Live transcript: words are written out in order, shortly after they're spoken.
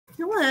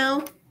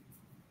Hello.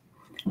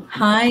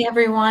 Hi,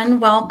 everyone.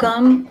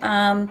 Welcome.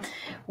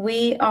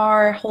 We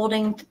are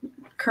holding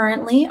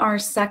currently our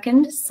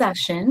second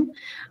session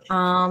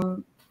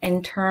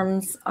in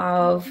terms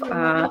of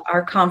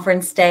our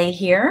conference day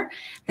here.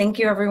 Thank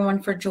you,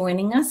 everyone, for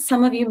joining us.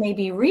 Some of you may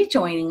be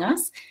rejoining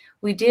us.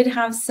 We did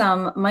have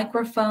some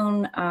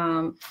microphone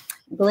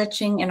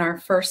glitching in our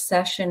first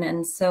session.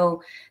 And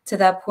so to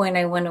that point,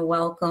 I want to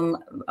welcome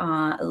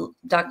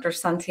Dr.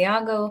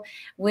 Santiago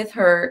with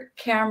her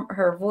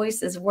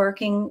voice is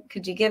working.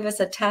 Could you give us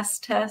a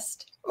test?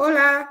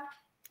 Hola.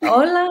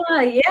 Hola,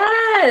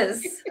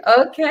 yes.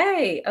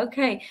 Okay.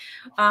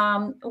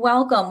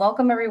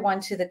 Welcome everyone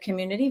to the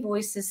Community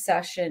Voices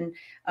session,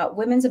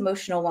 Women's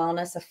Emotional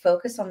Wellness, a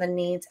focus on the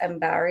needs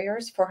and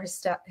barriers for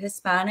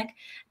Hispanic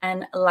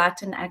and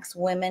Latinx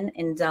women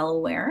in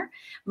Delaware.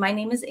 My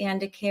name is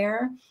Andy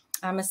Kerr.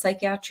 I'm a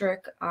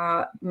psychiatric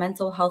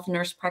mental health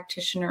nurse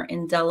practitioner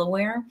in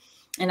Delaware,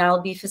 and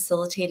I'll be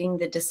facilitating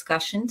the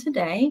discussion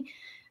today.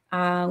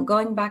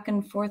 Going back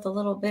and forth a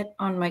little bit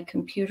on my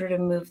computer to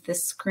move the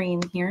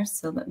screen here.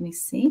 So let me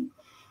see.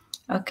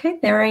 Okay,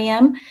 there I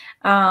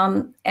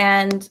am.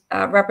 And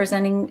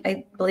representing,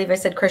 I believe I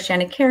said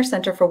Hispanic Care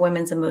Center for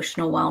Women's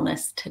Emotional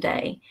Wellness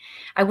today.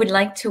 I would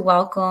like to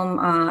welcome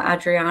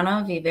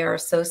Adriana Vivera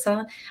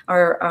Sosa,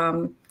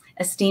 our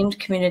esteemed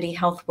community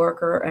health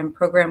worker and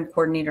program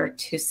coordinator,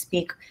 to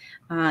speak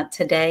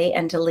today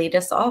and to lead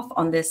us off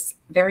on this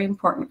very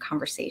important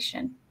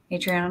conversation.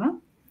 Adriana?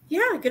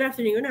 Yeah, good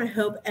afternoon. I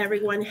hope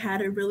everyone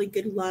had a really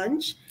good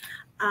lunch.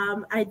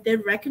 I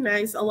did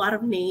recognize a lot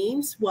of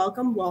names.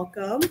 Welcome.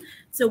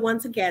 So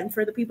once again,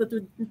 for the people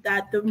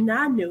that do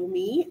not know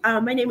me,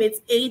 my name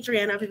is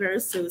Adriana Vivera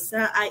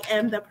Sosa. I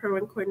am the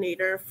program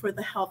coordinator for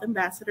the Health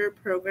Ambassador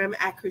program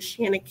at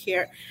Hispanic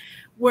Care,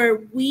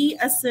 where we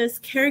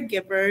assist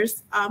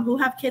caregivers who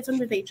have kids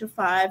under the age of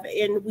 5,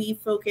 and we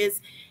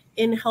focus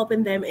in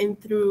helping them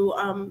through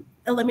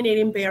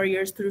eliminating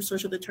barriers through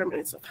social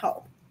determinants of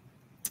health.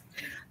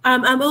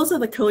 I'm also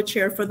the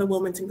co-chair for the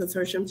Wilmington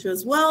Consortium too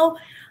as well.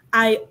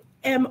 I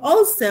am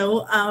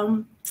also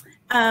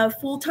a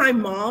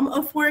full-time mom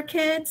of 4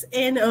 kids,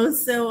 and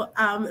also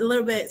a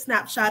little bit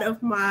snapshot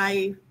of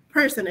my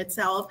person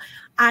itself.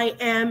 I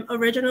am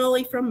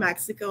originally from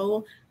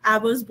Mexico. I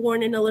was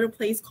born in a little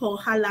place called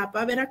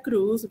Jalapa,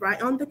 Veracruz,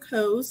 right on the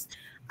coast.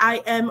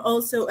 I am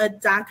also a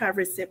DACA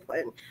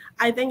recipient.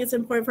 I think it's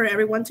important for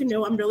everyone to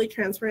know I'm really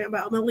transparent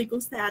about my legal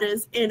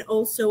status and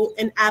also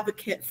an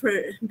advocate for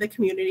the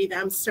community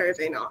that I'm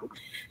serving on.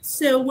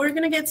 So we're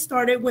going to get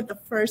started with the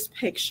first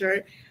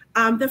picture.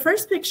 The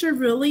first picture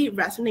really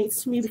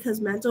resonates to me because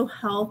mental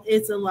health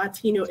is a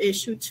Latino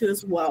issue too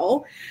as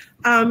well.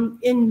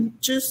 In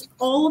just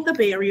all of the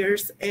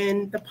barriers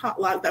and the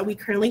potluck that we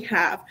currently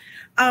have,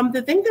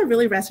 the thing that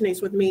really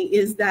resonates with me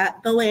is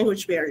that the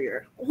language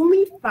barrier.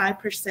 Only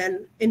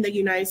 5% in the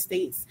United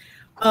States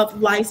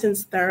of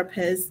licensed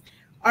therapists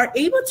are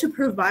able to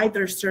provide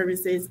their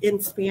services in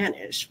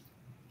Spanish.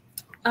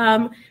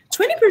 20%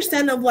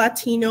 of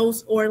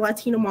Latinos or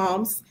Latino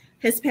moms,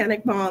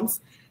 Hispanic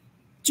moms,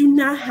 do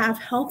not have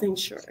health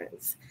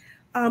insurance.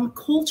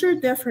 Culture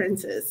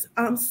differences.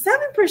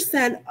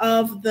 7%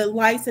 of the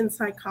licensed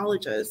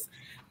psychologists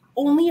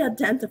only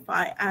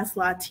identify as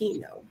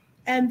Latino.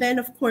 And then,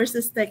 of course,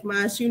 the stigma,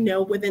 as you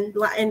know, within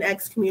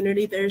Latinx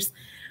community, there's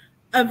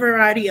a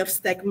variety of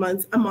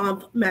stigmas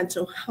among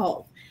mental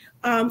health.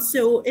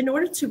 So in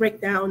order to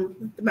break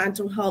down the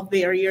mental health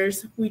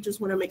barriers, we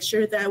just want to make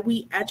sure that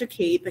we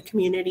educate the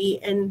community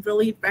and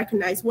really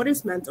recognize what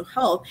is mental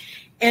health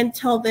and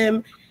tell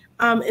them,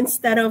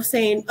 instead of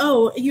saying,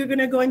 oh, you're going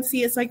to go and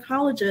see a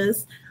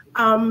psychologist,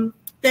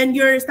 then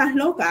you're estás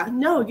loca.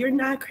 No, you're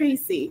not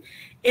crazy.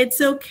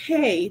 It's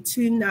okay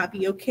to not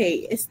be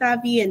okay.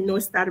 Está bien, no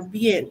estar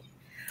bien.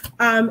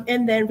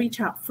 And then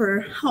reach out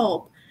for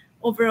help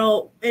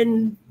overall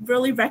and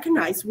really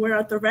recognize where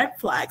are the red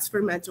flags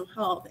for mental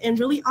health and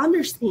really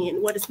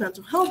understand what is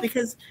mental health,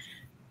 because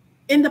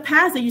in the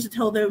past they used to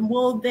tell them,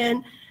 well,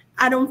 then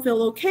I don't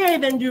feel okay,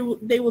 then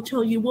they will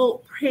tell you,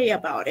 well, pray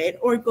about it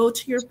or go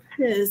to your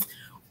priest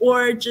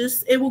or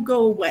just it will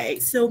go away.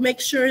 So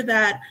make sure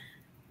that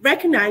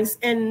recognize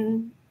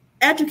and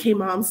educate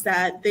moms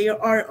that they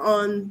are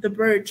on the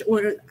verge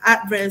or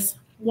at risk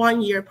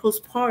 1 year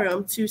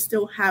postpartum to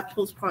still have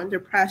postpartum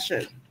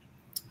depression.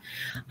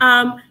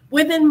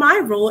 Within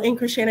my role in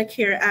Hispanic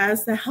Care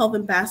as the health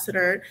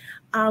ambassador,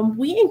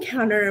 we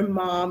encountered a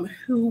mom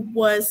who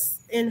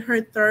was in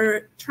her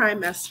 3rd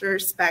trimester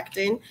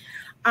expecting.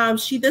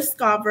 She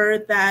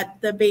discovered that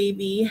the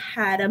baby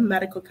had a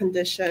medical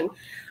condition.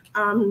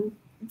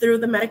 Through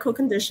the medical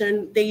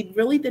condition, they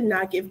really did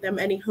not give them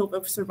any hope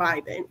of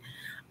surviving.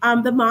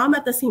 The mom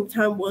at the same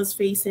time was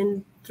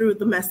facing through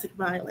domestic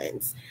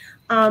violence.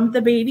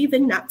 The baby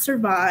did not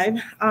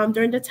survive.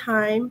 During the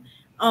time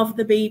of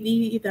the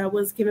baby that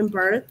was given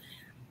birth,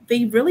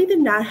 they really did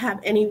not have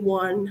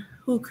anyone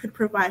who could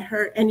provide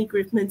her any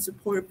bereavement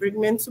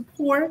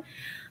support.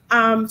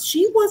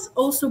 She was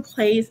also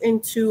placed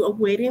into a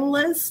waiting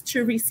list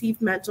to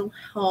receive mental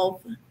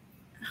health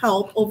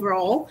help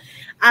overall.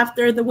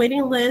 After the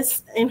waiting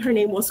list and her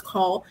name was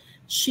called,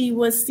 she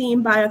was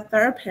seen by a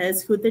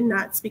therapist who did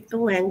not speak the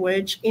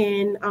language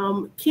and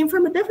came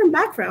from a different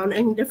background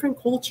and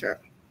different culture.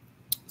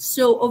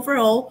 So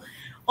overall,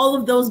 all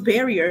of those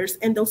barriers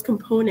and those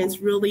components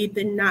really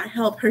did not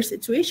help her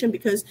situation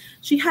because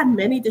she had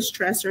many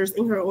distressors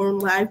in her own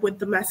life with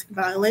domestic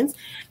violence.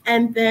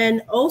 And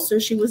then also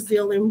she was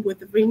dealing with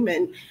the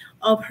bereavement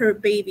of her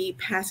baby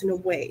passing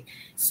away.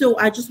 So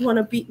I just want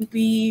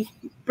to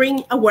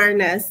bring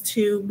awareness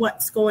to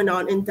what's going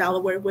on in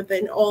Delaware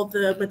within all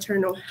the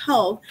maternal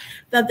health,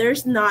 that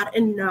there's not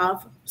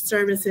enough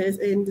services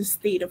in the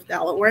state of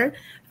Delaware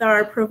that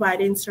are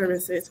providing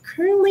services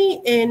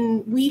currently.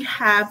 And we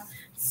have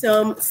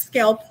some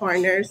scale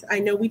partners. I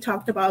know we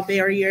talked about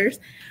barriers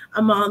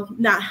among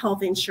not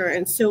health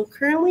insurance. So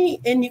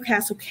currently in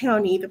Newcastle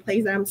County, the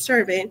place I'm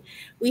serving,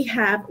 we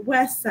have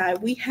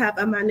Westside, we have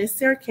a managed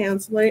care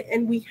counselor,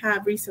 and we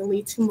have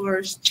recently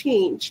Tomorrow's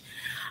Change,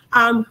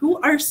 who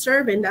are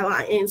serving the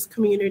Alliance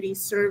community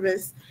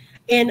service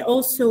and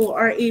also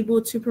are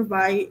able to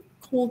provide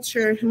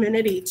culture,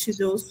 humanity to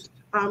those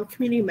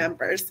community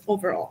members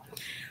overall.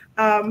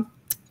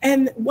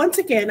 And once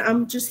again,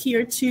 I'm just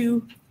here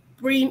to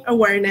bring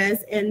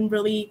awareness and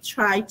really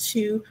try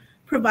to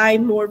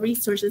provide more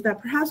resources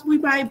that perhaps we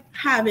might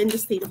have in the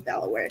state of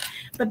Delaware.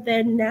 But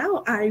then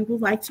now I would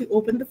like to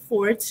open the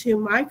floor to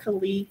my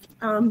colleague,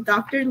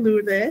 Dr.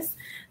 Lourdes.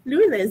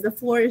 Lourdes, the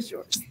floor is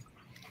yours.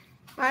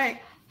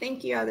 Hi,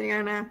 thank you,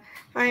 Adriana.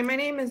 Hi, my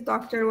name is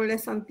Dr.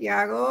 Lourdes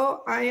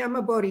Santiago. I am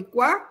a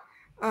Boricua,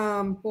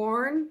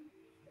 born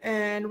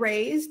and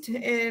raised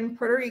in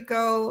Puerto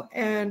Rico,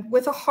 and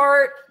with a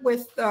heart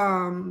with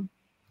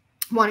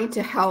wanting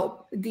to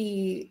help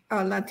the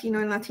Latino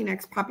and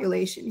Latinx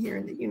population here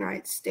in the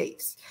United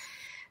States.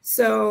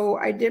 So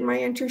I did my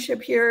internship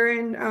here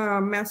in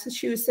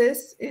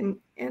Massachusetts, and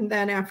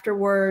then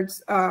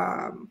afterwards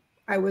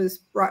I was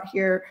brought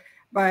here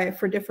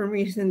for different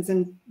reasons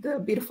in the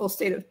beautiful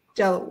state of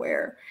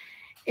Delaware.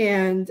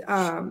 And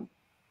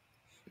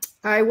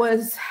I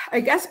was,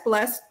 I guess,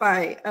 blessed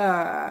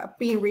by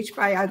being reached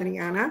by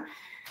Adriana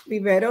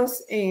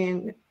Viveros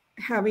and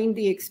having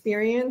the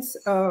experience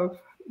of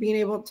being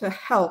able to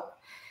help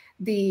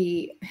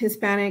the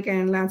Hispanic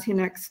and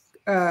Latinx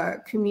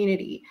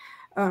community,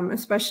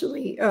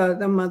 especially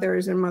the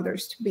mothers and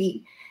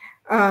mothers-to-be.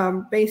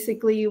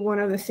 Basically, one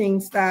of the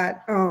things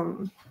that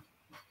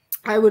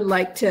I would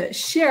like to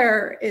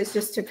share is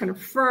just to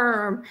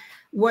confirm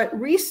what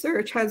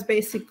research has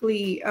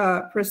basically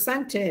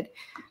presented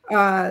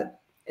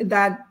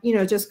that,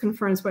 just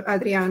confirms what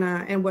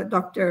Adriana and what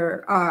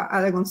Dr.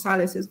 Ada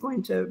Gonzalez is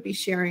going to be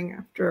sharing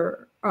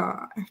after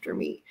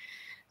me.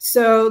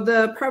 So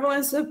the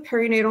prevalence of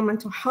perinatal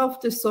mental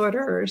health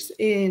disorders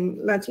in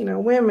Latina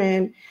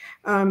women,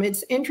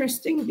 it's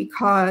interesting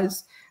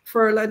because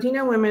for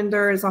Latina women,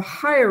 there is a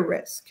higher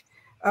risk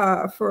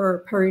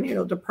for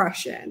perinatal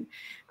depression.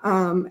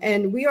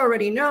 And we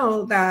already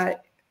know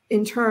that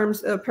in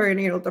terms of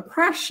perinatal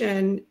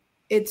depression,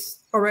 it's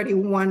already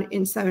 1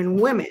 in 7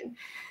 women.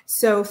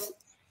 So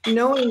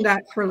knowing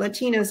that for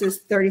Latinas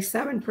is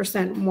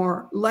 37%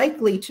 more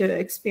likely to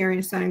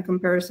experience that in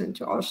comparison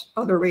to all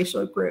other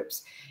racial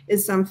groups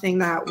is something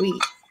that we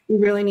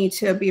really need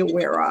to be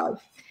aware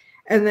of.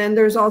 And then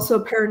there's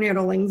also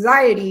perinatal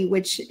anxiety,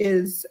 which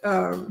is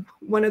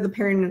one of the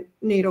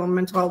perinatal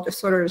mental health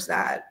disorders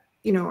that,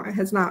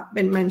 has not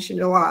been mentioned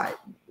a lot.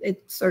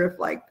 It sort of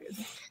like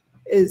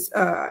is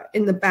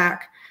in the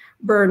back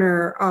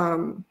burner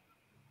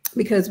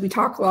because we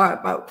talk a lot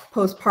about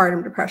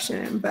postpartum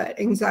depression, but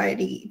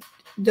anxiety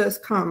does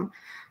come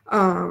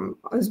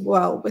as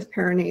well with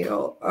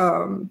perinatal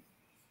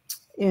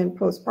and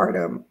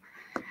postpartum.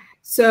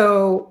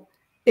 So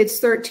it's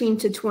 13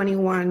 to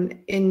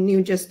 21 in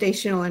new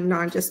gestational and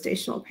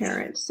non-gestational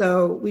parents.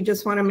 So we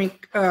just want to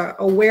make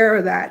aware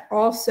of that.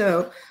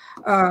 Also,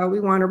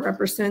 we want to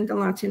represent the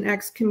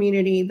Latinx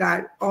community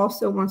that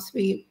also wants to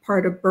be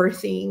part of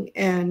birthing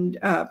and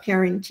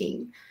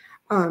parenting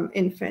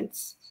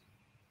infants.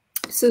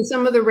 So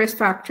some of the risk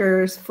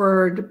factors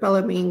for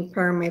developing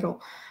perinatal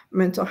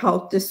mental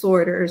health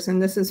disorders, and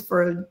this is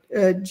for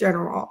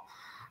general,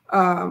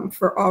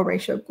 for all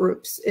racial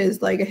groups,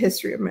 is like a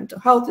history of mental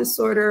health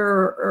disorder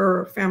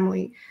or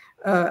family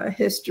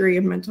history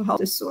of mental health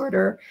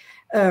disorder,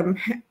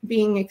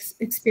 being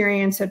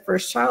experienced at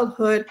first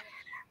childhood,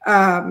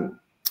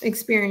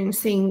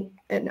 experiencing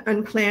an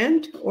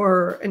unplanned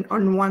or an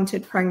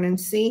unwanted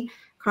pregnancy,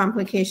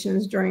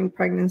 complications during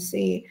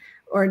pregnancy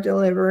or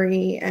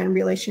delivery, and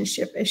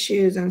relationship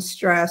issues and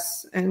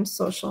stress and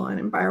social and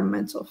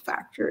environmental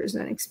factors,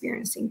 and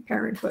experiencing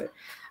parenthood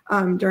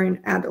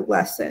during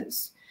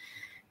adolescence.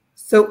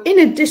 So in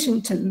addition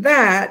to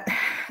that,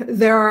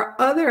 there are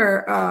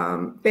other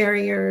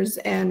barriers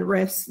and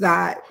risks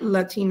that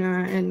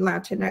Latina and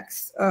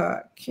Latinx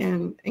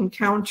can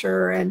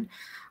encounter. And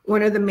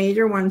One of the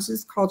major ones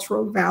is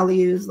cultural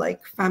values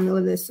like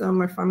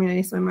familiarism or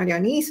familiarismo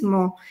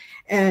marianismo.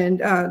 And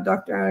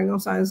Dr. Ana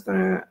Gonzalez is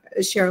going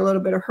to share a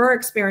little bit of her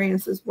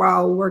experience as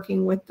well,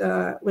 working with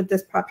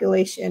this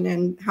population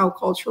and how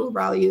cultural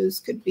values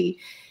could be,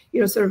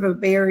 sort of a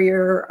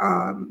barrier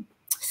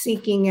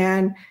seeking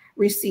and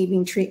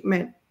receiving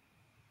treatment.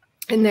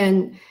 And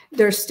then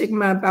there's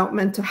stigma about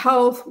mental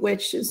health,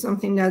 which is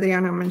something that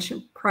Adriana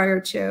mentioned prior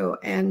to.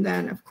 And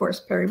then, of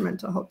course,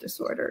 perimental health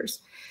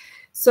disorders.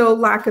 So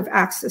lack of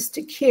access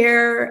to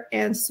care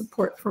and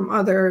support from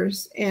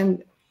others,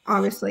 and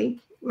obviously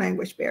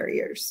language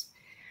barriers.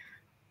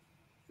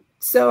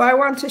 So I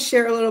want to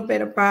share a little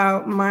bit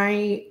about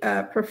my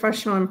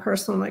professional and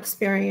personal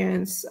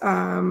experience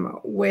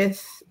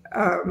with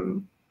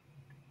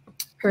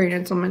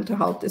perinatal mental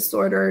health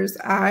disorders.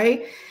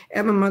 I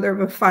am a mother of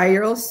a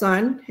 5-year-old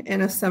son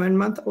and a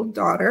 7-month-old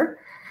daughter.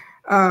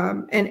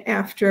 And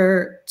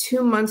after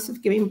 2 months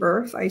of giving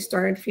birth, I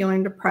started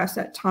feeling depressed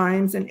at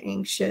times and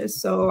anxious.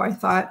 So I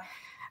thought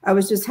I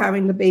was just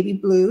having the baby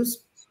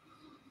blues.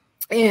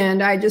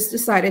 And I just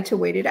decided to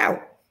wait it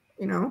out,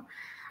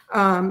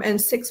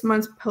 and 6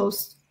 months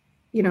post,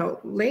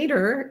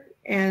 later,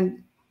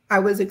 and I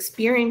was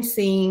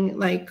experiencing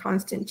like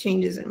constant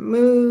changes in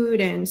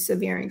mood and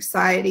severe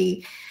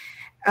anxiety,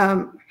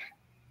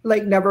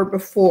 like never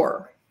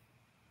before.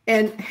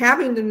 And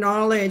having the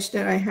knowledge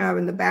that I have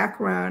in the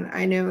background,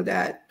 I know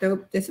that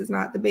this is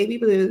not the baby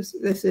blues.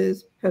 This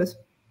is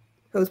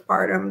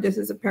postpartum. This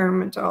is a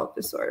perimental health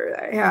disorder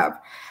that I have.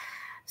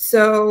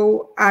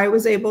 So I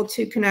was able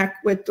to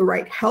connect with the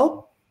right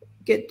help,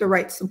 get the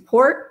right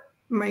support.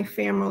 My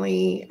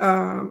family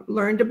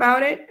learned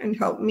about it and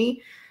helped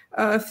me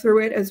through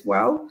it as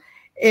well.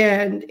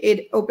 And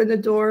it opened the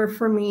door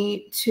for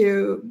me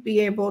to be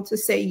able to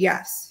say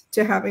yes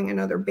to having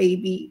another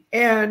baby,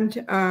 and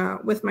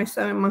with my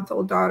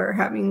 7-month-old daughter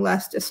having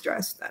less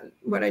distress than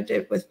what I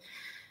did with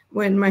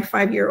when my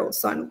 5-year-old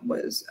son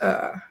was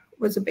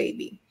a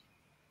baby.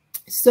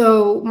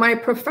 So my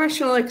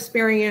professional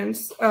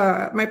experience,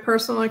 my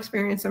personal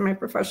experience and my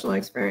professional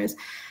experience,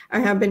 I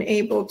have been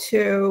able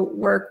to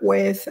work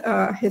with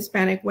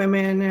Hispanic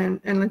women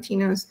and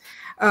Latinas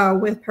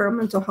with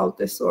perimental health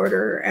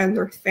disorder and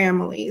their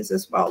families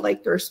as well,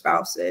 like their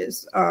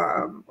spouses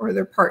or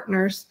their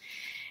partners.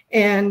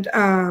 And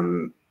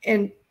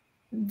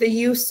the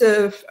use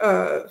of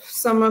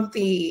some of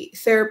the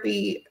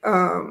therapy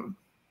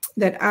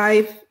that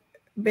I've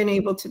been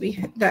able to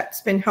be,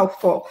 that's been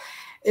helpful,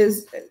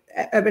 is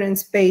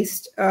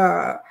evidence-based,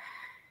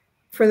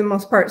 for the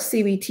most part,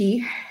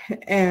 CBT,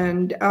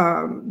 and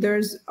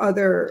there's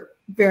other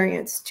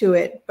variants to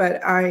it,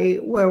 but I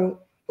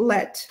will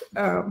let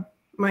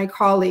my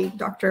colleague,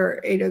 Dr.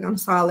 Ada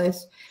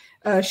Gonzalez,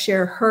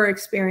 share her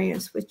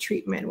experience with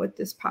treatment with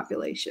this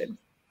population.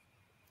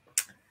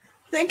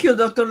 Thank you,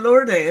 Dr.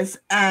 Lourdes.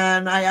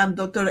 And I am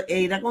Dr.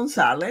 Ada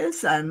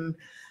Gonzalez, and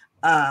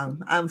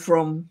I'm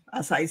from,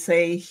 as I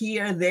say,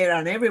 here, there,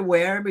 and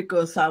everywhere,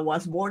 because I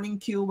was born in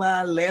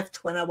Cuba,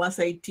 left when I was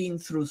 18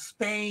 through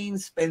Spain,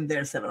 spent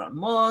there several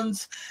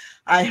months.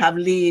 I have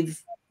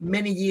lived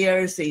many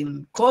years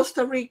in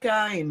Costa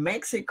Rica, in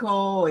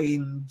Mexico,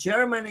 in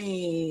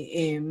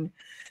Germany, in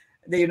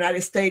the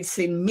United States,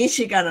 in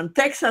Michigan and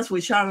Texas,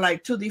 which are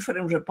like two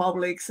different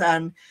republics.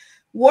 And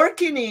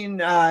working in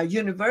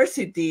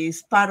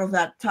universities, part of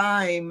that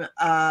time,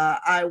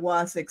 I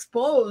was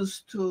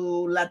exposed to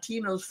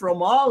Latinos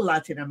from all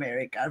Latin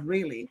America,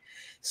 really.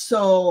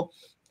 So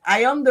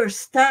I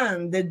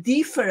understand the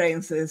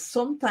differences,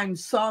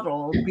 sometimes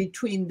subtle,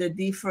 between the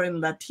different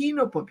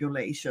Latino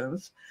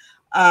populations.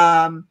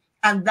 And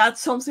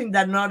that's something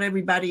that not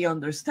everybody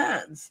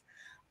understands.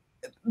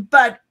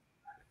 But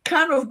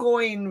kind of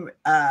going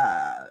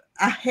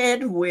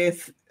ahead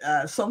with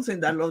something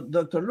that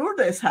Dr.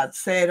 Lourdes had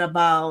said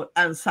about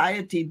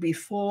anxiety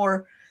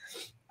before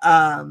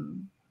the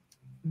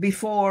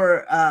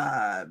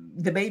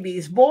baby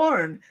is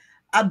born.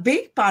 A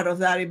big part of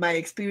that, in my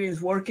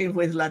experience working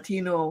with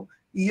Latino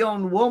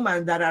young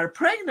women that are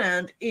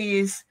pregnant,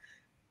 is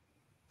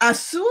as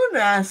soon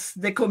as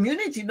the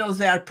community knows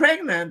they are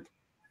pregnant,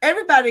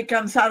 everybody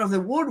comes out of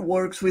the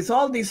woodworks with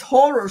all these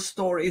horror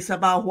stories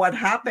about what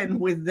happened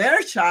with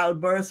their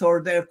childbirth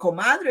or their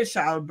comadre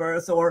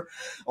childbirth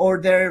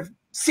or their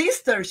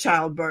sister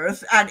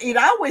childbirth. And it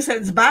always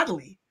ends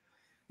badly.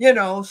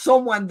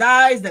 Someone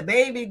dies, the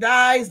baby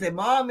dies, the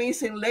mom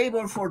is in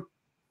labor for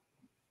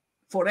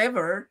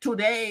forever, 2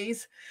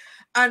 days.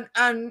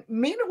 And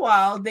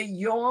meanwhile, the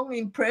young,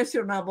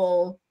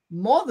 impressionable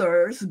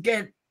mothers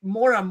get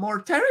more and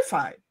more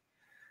terrified.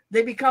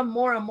 They become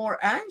more and more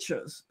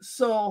anxious.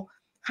 So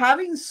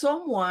having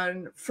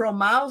someone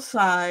from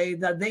outside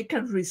that they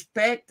can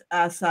respect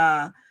as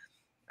an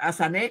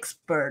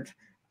expert,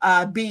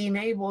 being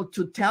able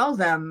to tell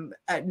them,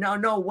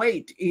 no,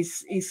 wait,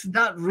 it's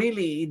not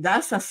really,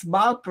 that's a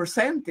small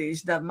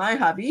percentage that might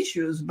have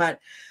issues, but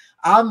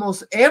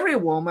almost every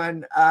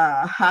woman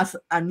has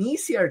an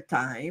easier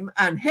time.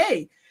 And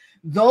hey,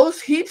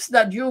 those hips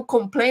that you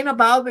complain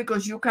about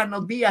because you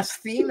cannot be as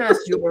thin as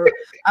your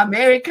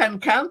American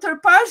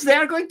counterparts, they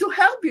are going to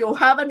help you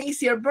have an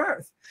easier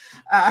birth.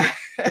 Uh,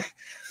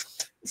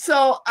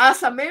 so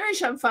as a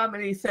marriage and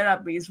family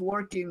therapist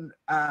working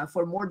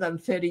for more than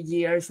 30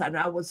 years, and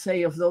I would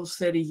say of those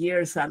 30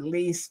 years, at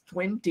least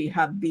 20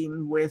 have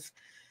been with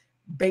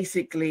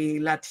basically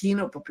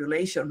Latino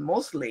population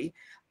mostly,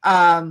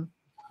 I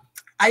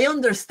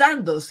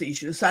understand those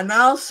issues. And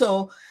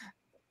also,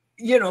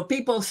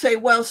 people say,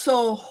 well,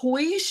 so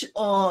which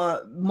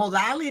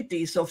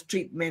modalities of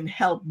treatment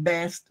help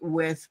best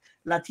with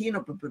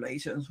Latino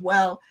populations?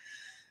 Well,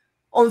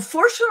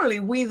 unfortunately,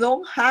 we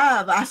don't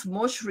have as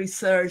much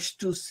research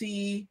to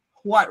see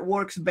what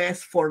works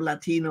best for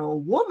Latino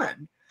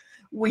women.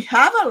 We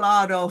have a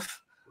lot of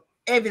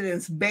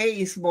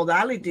evidence-based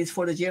modalities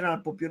for the general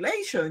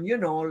population,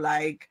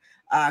 like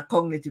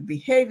cognitive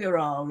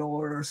behavioral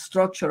or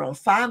structural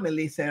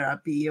family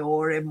therapy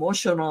or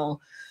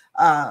emotional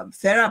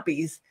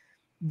therapies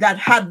that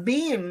have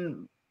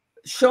been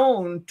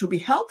shown to be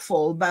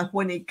helpful. But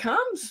when it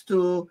comes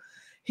to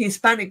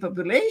Hispanic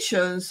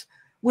populations,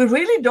 we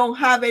really don't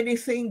have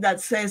anything that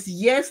says,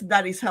 yes,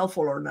 that is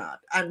helpful or not.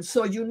 And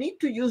so you need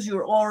to use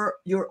your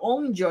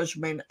own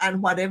judgment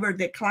and whatever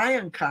the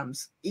client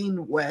comes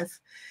in with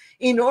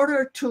in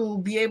order to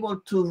be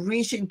able to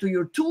reach into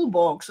your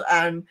toolbox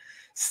and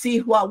see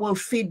what will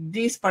fit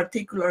this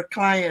particular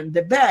client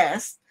the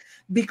best,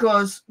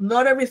 because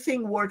not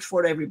everything works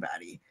for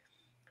everybody.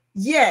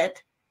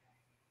 Yet,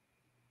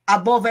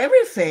 above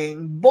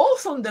everything,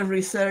 both on the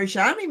research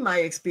and in my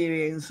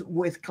experience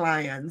with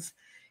clients,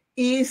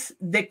 is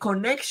the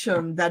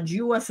connection that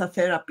you as a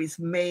therapist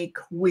make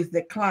with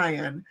the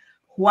client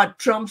what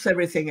trumps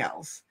everything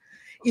else.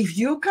 If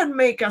you can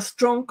make a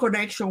strong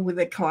connection with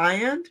the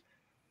client,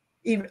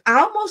 it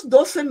almost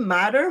doesn't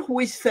matter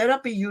which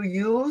therapy you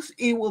use,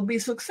 it will be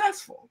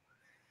successful.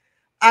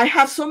 I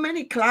have so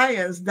many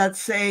clients that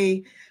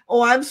say,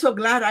 oh, I'm so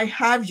glad I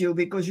have you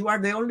because you are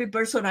the only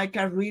person I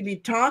can really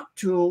talk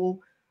to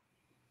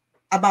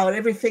about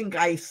everything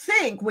I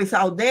think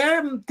without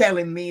them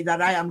telling me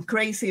that I am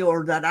crazy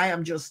or that I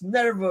am just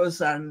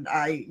nervous and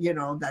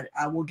that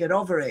I will get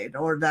over it,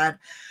 or that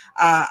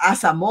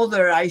as a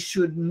mother, I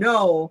should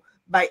know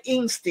by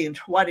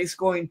instinct what is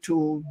going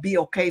to be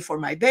okay for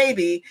my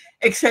baby,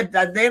 except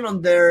that then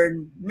on their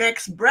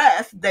next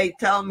breath, they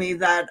tell me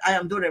that I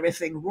am doing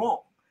everything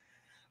wrong.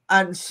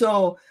 And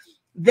so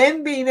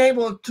then being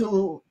able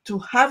to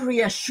have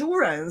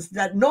reassurance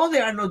that no, they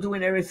are not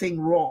doing everything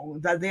wrong,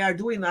 that they are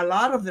doing a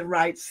lot of the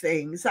right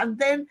things, and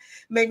then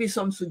maybe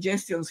some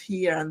suggestions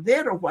here and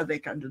there of what they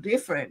can do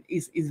different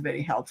is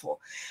very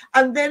helpful.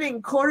 And then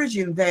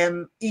encouraging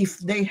them, if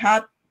they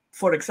have,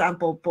 for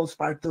example,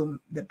 postpartum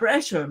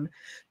depression,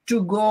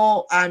 to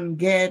go and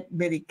get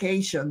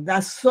medication.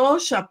 That's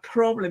such a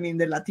problem in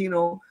the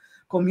Latino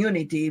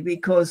community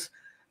because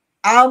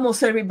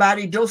almost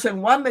everybody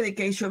doesn't want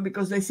medication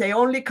because they say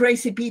only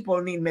crazy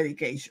people need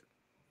medication.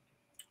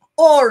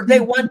 Or they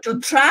want to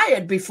try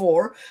it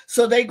before,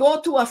 so they go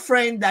to a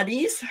friend that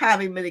is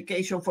having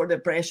medication for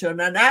depression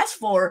and ask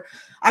for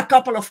a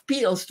couple of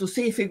pills to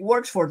see if it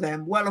works for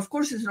them. Well, of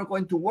course, it's not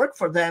going to work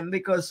for them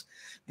because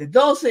the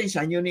dosage,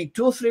 and you need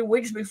 2-3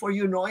 weeks before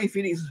you know if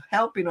it is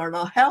helping or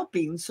not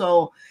helping.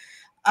 So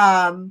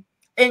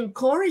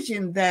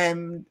encouraging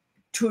them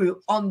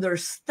to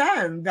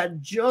understand that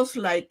just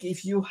like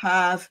if you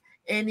have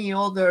any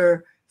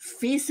other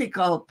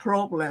physical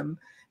problem,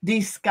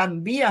 this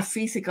can be a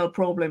physical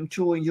problem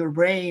too in your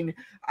brain,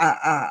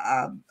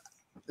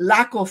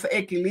 lack of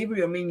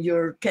equilibrium in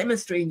your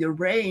chemistry in your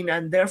brain,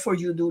 and therefore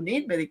you do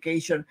need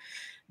medication.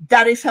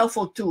 That is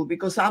helpful too,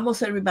 because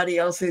almost everybody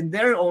else in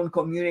their own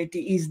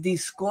community is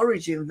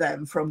discouraging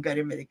them from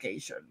getting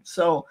medication.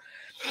 So,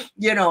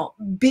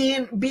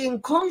 being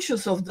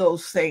conscious of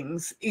those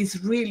things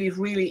is really,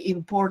 really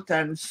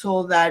important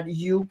so that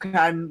you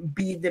can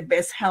be the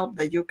best help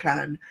that you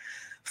can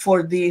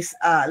for these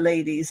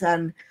ladies.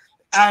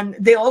 And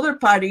the other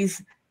part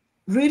is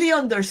really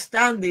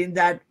understanding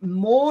that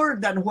more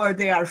than where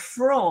they are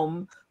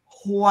from,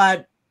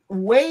 what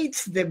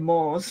weights the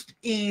most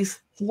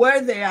is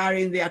where they are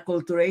in the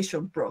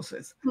acculturation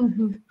process.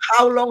 Mm-hmm.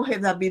 How long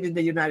have they been in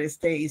the United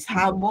States?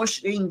 How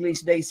much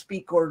English they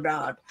speak or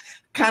not?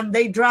 Can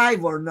they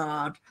drive or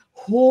not?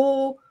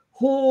 Who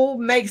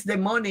makes the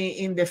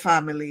money in the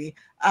family?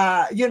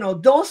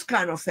 Those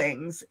kind of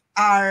things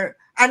are,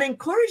 and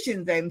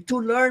encouraging them to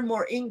learn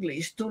more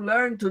English, to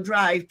learn to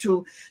drive,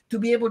 to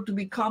be able to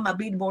become a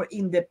bit more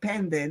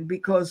independent,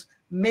 because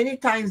many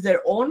times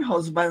their own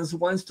husbands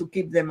wants to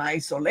keep them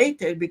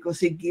isolated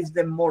because it gives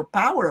them more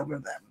power over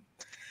them.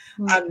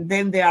 Mm-hmm. And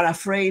then they are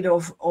afraid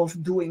of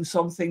doing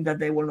something that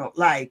they will not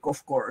like,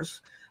 of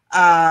course.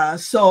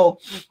 So,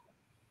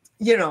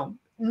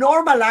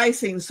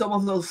 normalizing some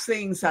of those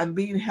things and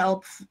being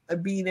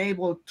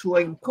able to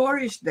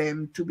encourage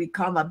them to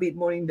become a bit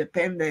more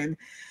independent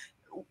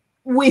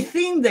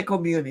within the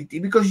community,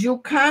 because you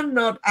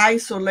cannot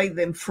isolate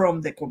them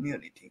from the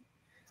community.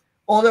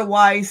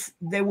 Otherwise,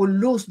 they will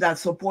lose that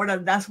support.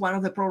 And that's one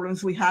of the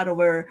problems we had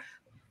over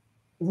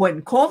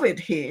when COVID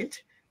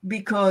hit,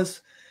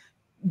 because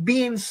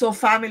being so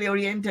family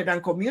oriented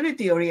and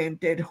community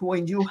oriented,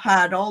 when you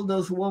had all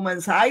those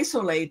women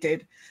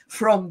isolated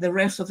from the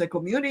rest of the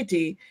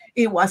community,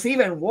 it was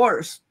even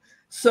worse.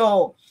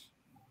 So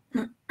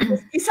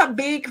it's a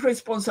big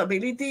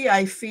responsibility,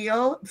 I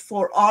feel,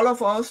 for all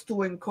of us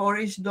to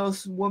encourage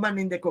those women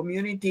in the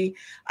community.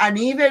 And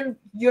even,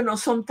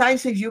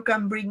 sometimes if you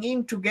can bring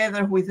in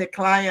together with the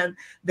client,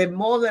 the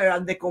mother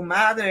and the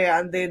comadre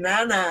and the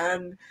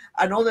nana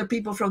and other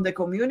people from the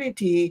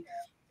community,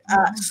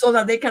 so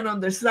that they can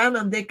understand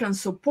and they can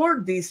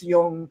support this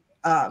young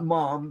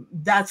mom,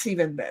 that's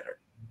even better.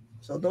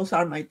 So those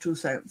are my 2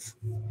 cents.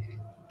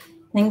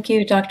 Thank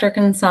you, Dr.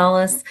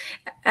 Gonzalez.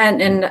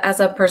 And as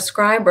a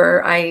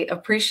prescriber, I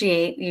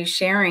appreciate you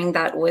sharing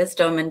that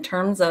wisdom in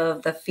terms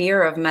of the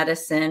fear of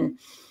medicine,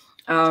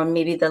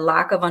 maybe the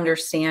lack of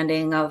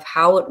understanding of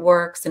how it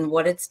works and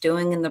what it's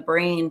doing in the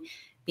brain,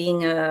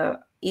 being a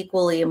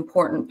equally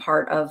important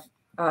part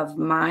of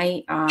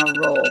my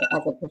role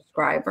as a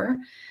prescriber,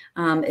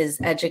 is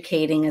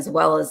educating as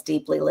well as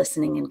deeply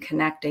listening and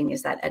connecting,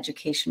 is that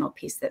educational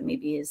piece that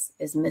maybe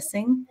is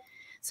missing.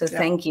 So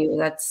thank you.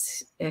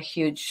 That's a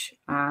huge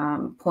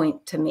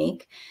point to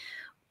make.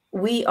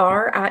 We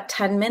are at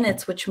 10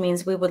 minutes, which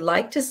means we would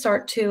like to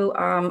start to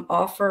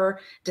offer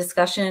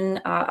discussion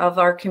of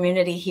our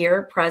community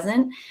here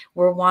present.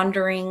 We're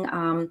wondering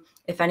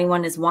if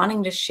anyone is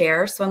wanting to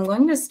share. So I'm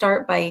going to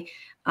start by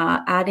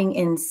adding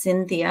in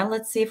Cynthia.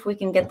 Let's see if we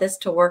can get this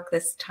to work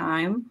this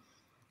time.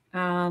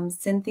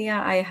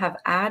 Cynthia, I have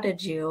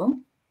added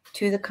you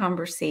to the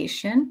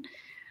conversation.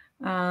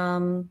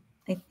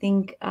 I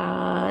think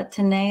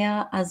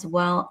Tanea as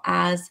well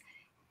as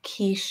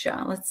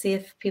Keisha. Let's see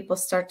if people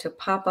start to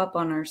pop up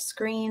on our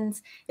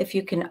screens. If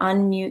you can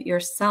unmute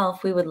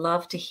yourself, we would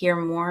love to hear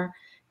more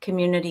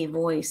community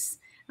voice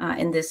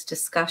in this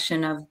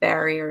discussion of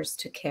barriers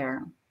to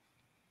care.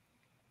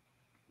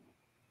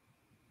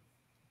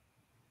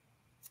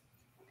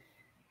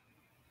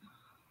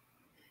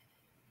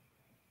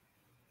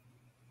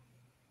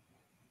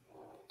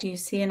 Do you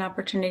see an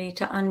opportunity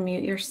to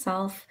unmute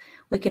yourself?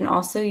 We can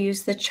also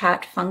use the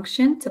chat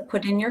function to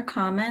put in your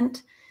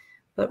comment,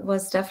 but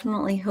was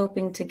definitely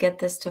hoping to get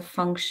this to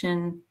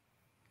function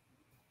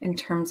in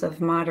terms of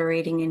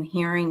moderating and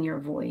hearing your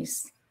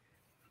voice.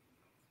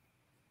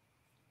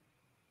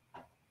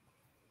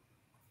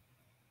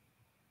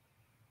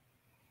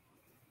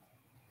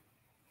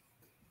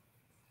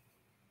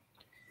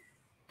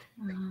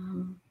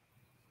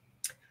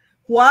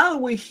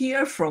 While we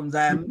hear from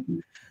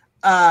them,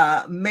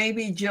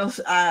 maybe just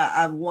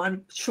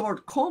one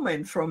short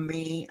comment from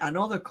me.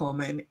 Another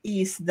comment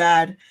is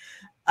that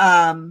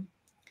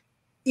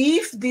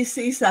if this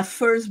is a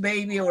first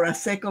baby or a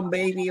second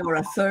baby or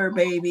a third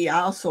baby,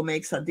 also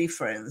makes a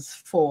difference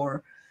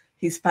for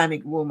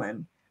Hispanic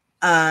women.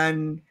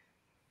 And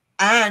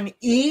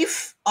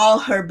if all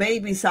her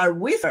babies are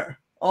with her,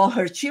 all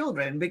her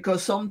children,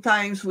 because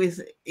sometimes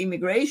with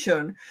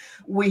immigration,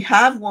 we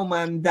have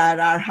women that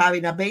are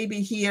having a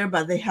baby here,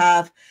 but they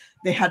had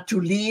to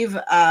leave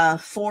a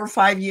 4 or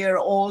 5 year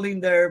old in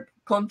their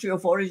country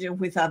of origin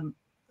with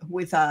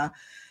a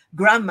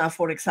grandma,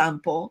 for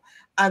example,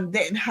 and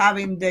then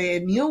having the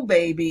new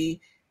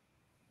baby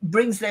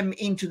brings them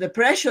into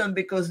depression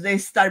because they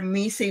start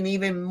missing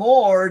even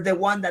more the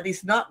one that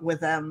is not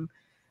with them.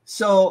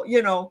 So,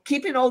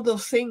 keeping all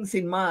those things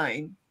in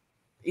mind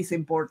is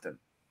important.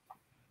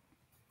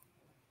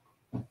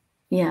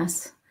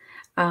 Yes.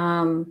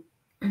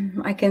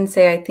 I can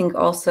say, I think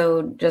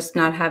also just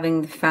not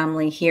having the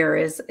family here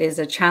is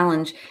a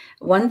challenge.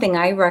 One thing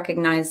I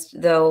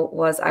recognized, though,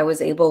 was I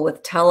was able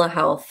with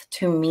telehealth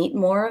to meet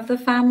more of the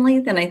family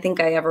than I think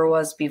I ever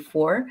was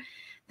before,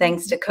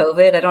 thanks to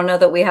COVID. I don't know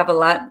that we have a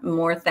lot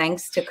more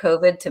thanks to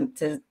COVID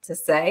to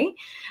say,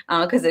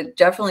 because it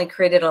definitely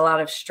created a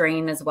lot of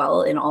strain as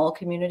well in all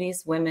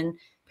communities, women,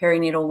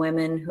 perinatal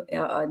women,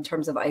 in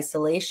terms of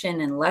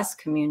isolation and less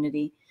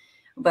community.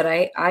 But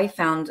I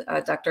found,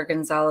 Dr.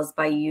 Gonzalez,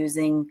 by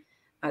using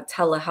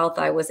telehealth,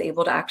 I was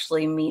able to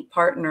actually meet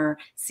partner,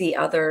 see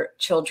other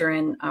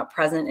children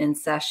present in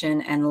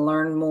session, and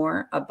learn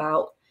more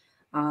about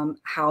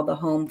how the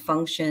home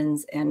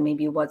functions and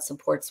maybe what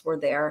supports were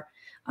there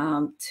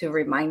to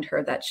remind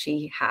her that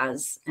she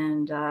has,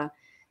 and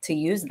to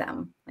use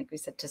them, like we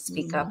said, to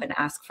speak up and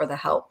ask for the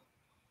help.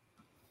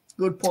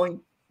 Good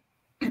point.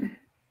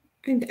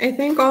 I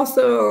think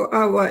also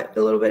what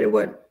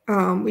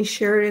we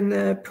shared in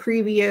the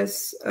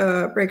previous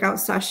breakout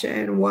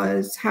session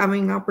was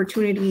having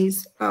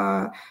opportunities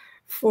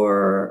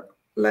for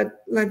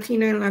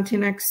Latina and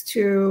Latinx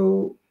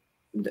to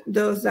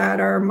those that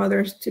are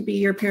mothers to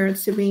be or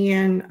parents to be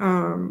in,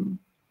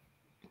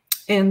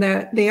 and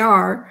that they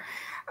are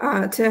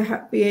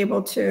to be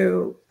able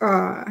to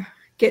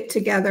get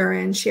together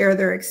and share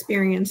their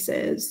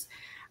experiences.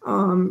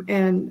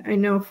 And I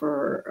know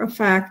for a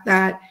fact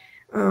that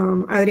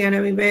Adriana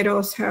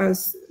Viveros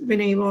has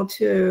been able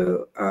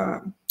to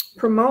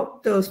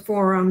promote those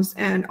forums,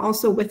 and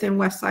also within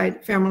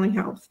Westside Family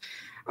Health,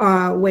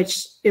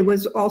 which it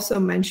was also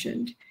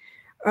mentioned,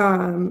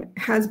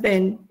 has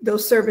been,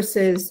 those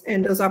services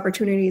and those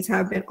opportunities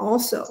have been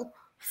also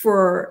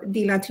for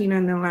the Latina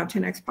and the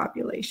Latinx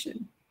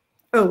population.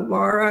 Oh,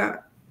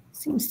 Laura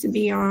seems to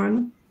be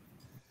on.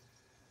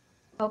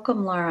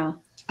 Welcome, Laura.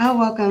 Oh,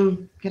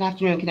 welcome. Good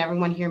afternoon. Can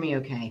everyone hear me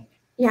okay?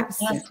 Yes.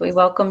 Yes, we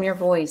welcome your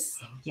voice.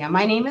 Yeah,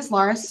 my name is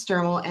Laura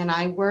Sturmel, and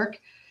I work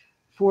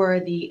for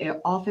the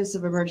Office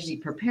of Emergency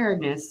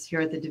Preparedness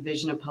here at the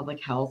Division of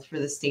Public Health for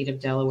the state of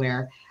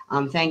Delaware.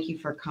 Thank you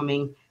for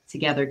coming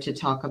together to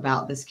talk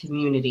about this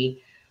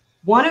community.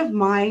 One of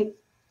my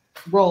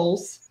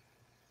roles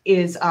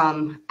is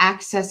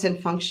access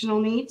and functional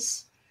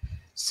needs.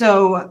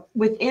 So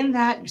within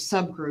that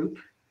subgroup,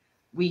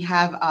 we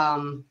have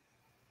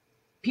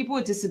people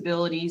with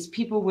disabilities,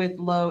 people with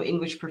low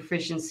English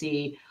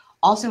proficiency,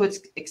 also it's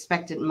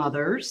expectant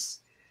mothers.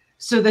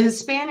 So the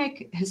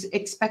Hispanic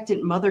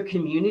expectant mother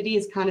community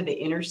is kind of the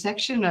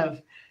intersection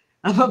of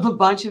a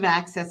bunch of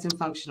access and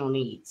functional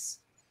needs.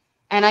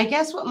 And I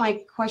guess what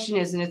my question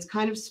is, and it's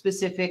kind of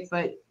specific,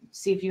 but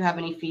see if you have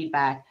any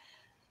feedback,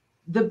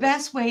 the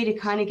best way to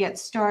kind of get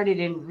started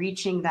in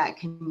reaching that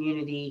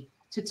community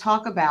to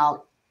talk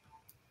about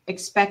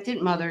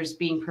expectant mothers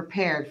being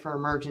prepared for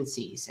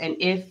emergencies. And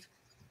if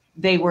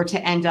they were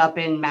to end up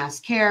in mass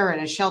care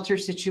in a shelter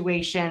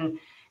situation,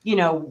 you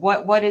know,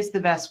 what is the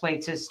best way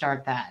to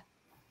start that?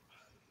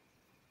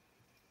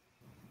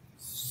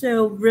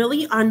 So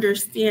really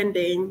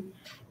understanding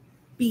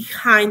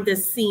behind the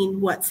scene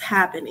what's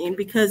happening,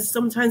 because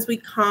sometimes we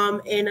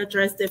come and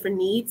address different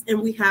needs and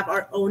we have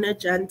our own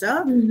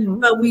agenda,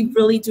 but we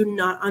really do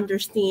not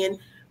understand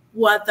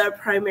what the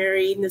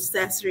primary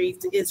necessity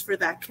is for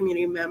that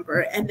community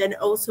member. And then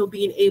also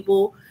being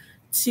able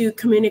to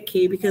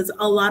communicate, because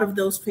a lot of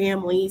those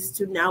families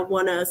do not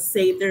want to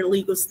save their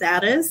legal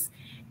status.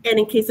 And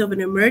in case of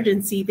an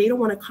emergency, they don't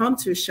want to come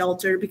to a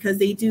shelter because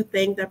they do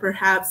think that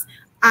perhaps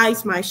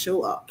ICE might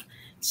show up.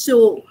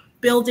 So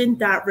building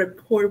that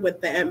rapport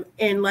with them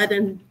and let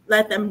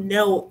them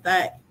know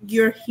that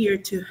you're here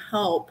to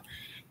help,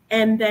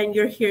 and then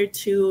you're here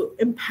to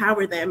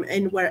empower them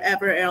and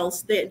wherever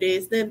else it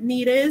is that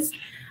need is.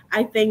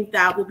 I think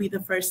that will be the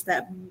first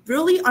step,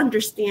 really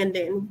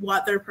understanding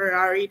what their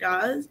priority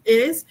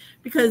is,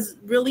 because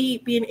really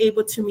being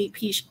able to meet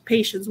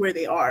patients where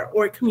they are,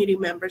 or community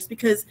members,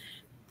 because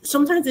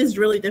sometimes it's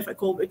really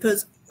difficult,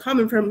 because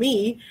coming from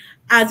me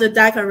as a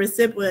DACA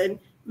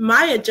recipient,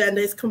 my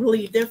agenda is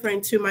completely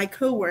different to my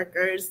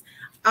coworkers,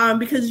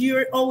 because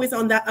you're always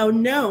on that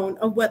unknown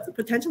of what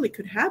potentially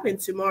could happen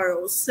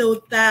tomorrow.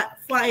 So that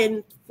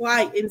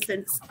fly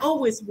instance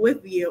always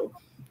with you.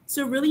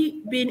 So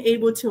really being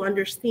able to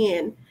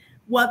understand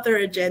what their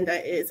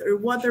agenda is or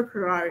what their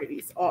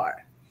priorities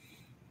are.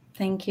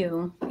 Thank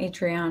you,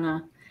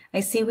 Adriana.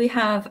 I see we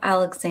have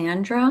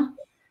Alexandra.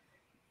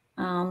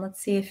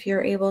 Let's see if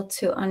you're able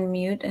to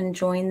unmute and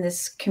join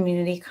this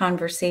community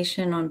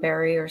conversation on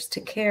barriers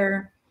to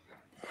care.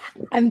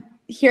 I'm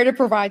here to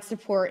provide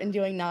support and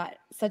doing not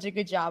such a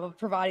good job of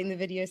providing the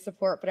video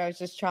support, but I was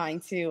just trying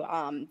to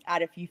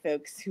add a few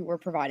folks who were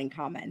providing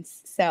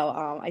comments.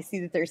 So I see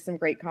that there's some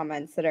great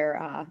comments that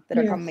are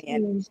coming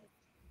in.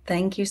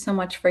 Thank you so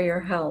much for your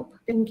help.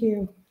 Thank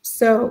you.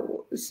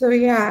 So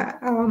yeah,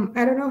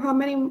 I don't know how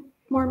many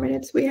more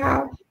minutes we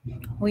have.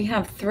 We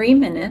have 3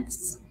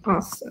 minutes.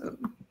 Awesome.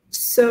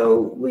 So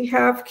we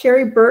have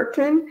Carrie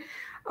Burton.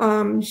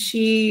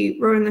 She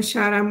wrote in the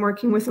chat, I'm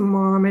working with a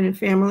mom and a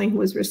family who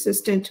was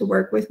resistant to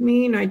work with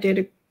me, and I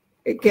did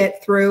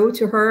get through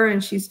to her,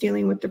 and she's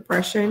dealing with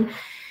depression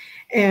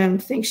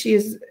and thinks she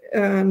is,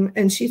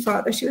 and she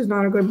thought that she was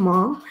not a good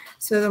mom.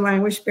 So the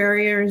language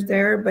barrier is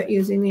there, but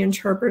using the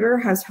interpreter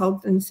has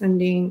helped, and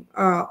sending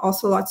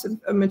also lots of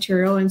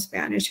material in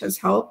Spanish has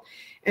helped.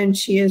 And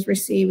she is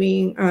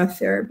receiving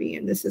therapy,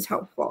 and this is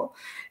helpful.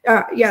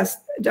 Yes,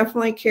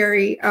 definitely,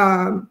 Carrie.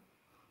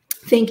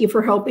 Thank you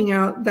for helping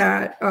out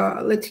that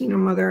Latina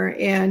mother,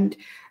 and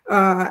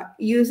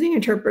using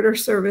interpreter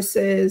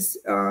services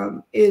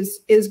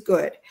is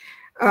good.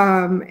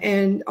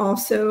 And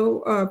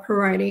also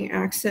providing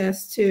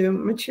access to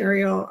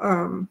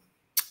material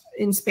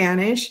in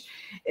Spanish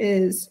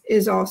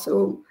is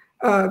also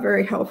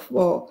very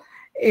helpful.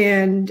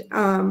 And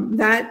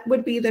that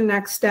would be the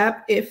next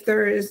step if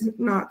there is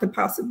not the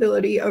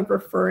possibility of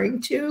referring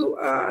to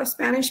a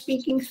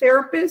Spanish-speaking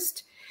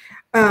therapist.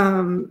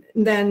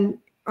 Then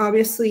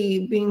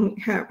obviously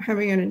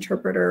having an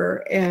interpreter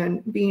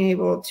and being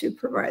able to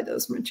provide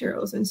those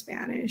materials in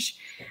Spanish.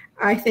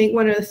 I think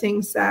one of the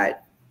things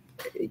that,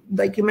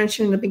 like you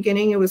mentioned in the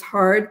beginning, it was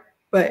hard,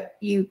 but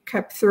you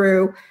kept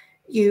through.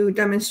 You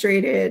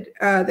demonstrated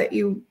that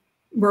you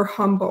were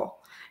humble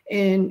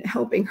in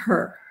helping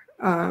her.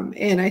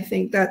 And I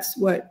think that's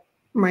what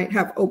might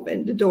have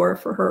opened the door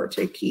for her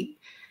to keep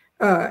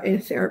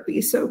in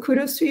therapy. So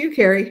kudos to you,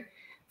 Carrie,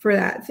 for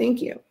that.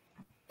 Thank you.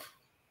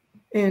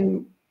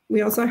 And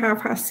we also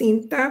have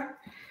Jacinta.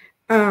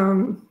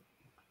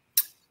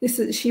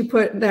 she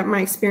put that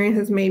my experience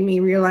has made me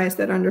realize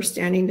that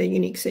understanding the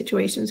unique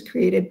situations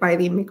created by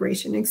the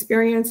immigration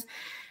experience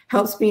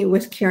helps me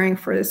with caring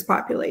for this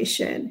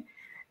population.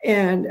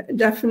 And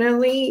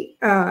definitely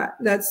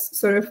that's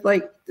sort of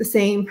like the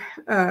same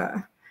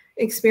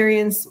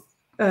experience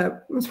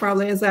most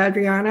probably as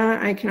Adriana.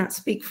 I cannot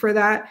speak for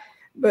that,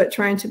 but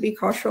trying to be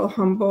cultural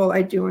humble,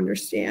 I do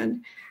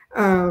understand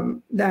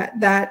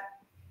that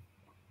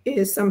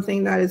is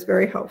something that is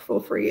very helpful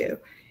for you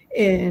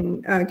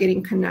in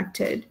getting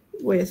connected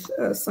with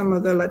some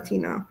of the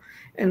Latino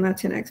and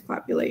Latinx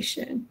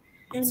population.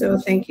 And so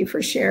thank you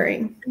for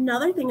sharing.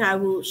 Another thing I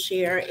will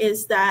share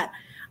is that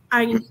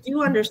I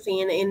do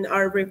understand in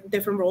our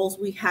different roles,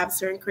 we have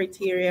certain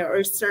criteria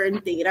or certain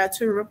data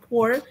to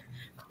report,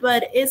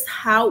 but it's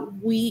how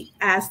we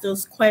ask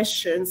those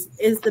questions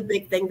is the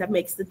big thing that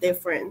makes the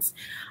difference.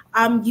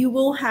 You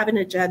will have an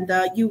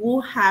agenda, you will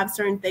have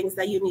certain things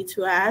that you need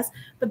to ask,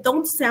 but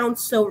don't sound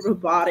so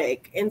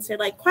robotic and say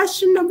like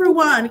question number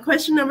 1,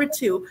 question number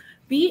 2.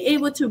 Be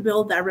able to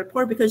build that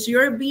rapport because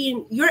you're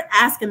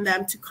asking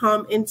them to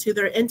come into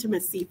their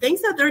intimacy,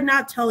 things that they're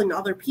not telling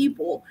other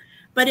people.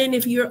 But then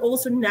if you're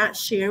also not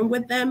sharing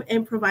with them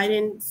and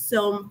providing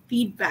some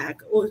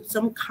feedback or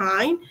some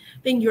kind,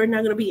 then you're not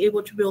going to be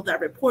able to build that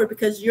rapport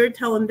because you're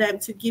telling them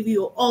to give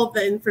you all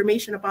the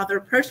information about their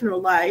personal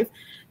life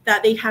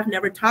that they have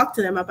never talked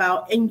to them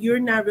about, and you're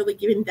not really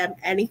giving them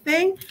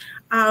anything.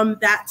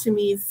 That to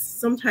me,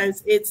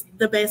 sometimes it's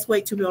the best way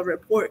to build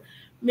rapport.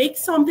 Make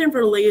something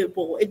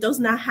relatable. It does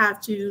not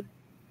have to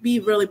be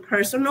really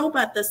personal,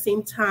 but at the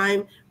same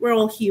time, we're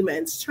all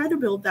humans. Try to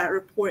build that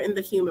rapport in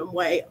the human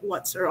way,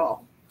 what's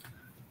all.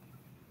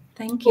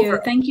 Thank you.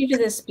 Thank you to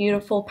this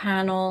beautiful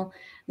panel,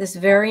 this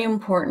very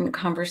important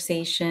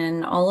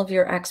conversation, all of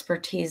your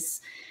expertise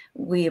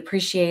we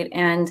appreciate.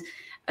 And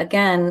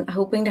again,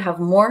 hoping to have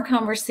more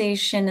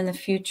conversation in the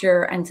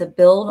future and to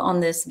build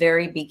on this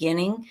very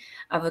beginning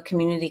of a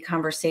community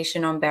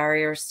conversation on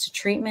barriers to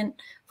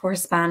treatment for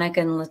Hispanic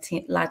and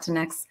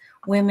Latinx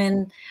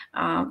women.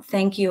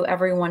 Thank you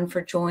everyone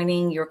for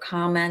joining. Your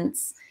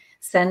comments,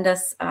 send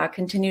us,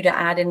 continue to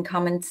add in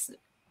comments,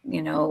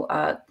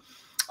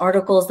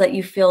 articles that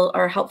you feel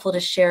are helpful to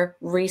share,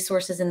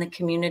 resources in the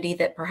community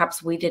that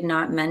perhaps we did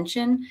not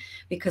mention,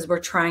 because we're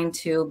trying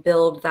to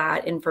build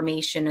that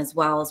information as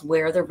well as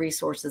where the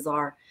resources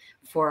are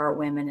for our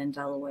women in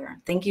Delaware.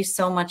 Thank you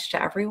so much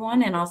to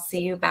everyone, and I'll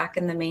see you back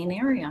in the main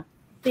area.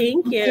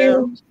 Thank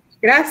you.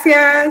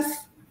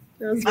 Gracias.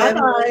 That was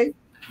Bye-bye.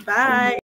 Bye.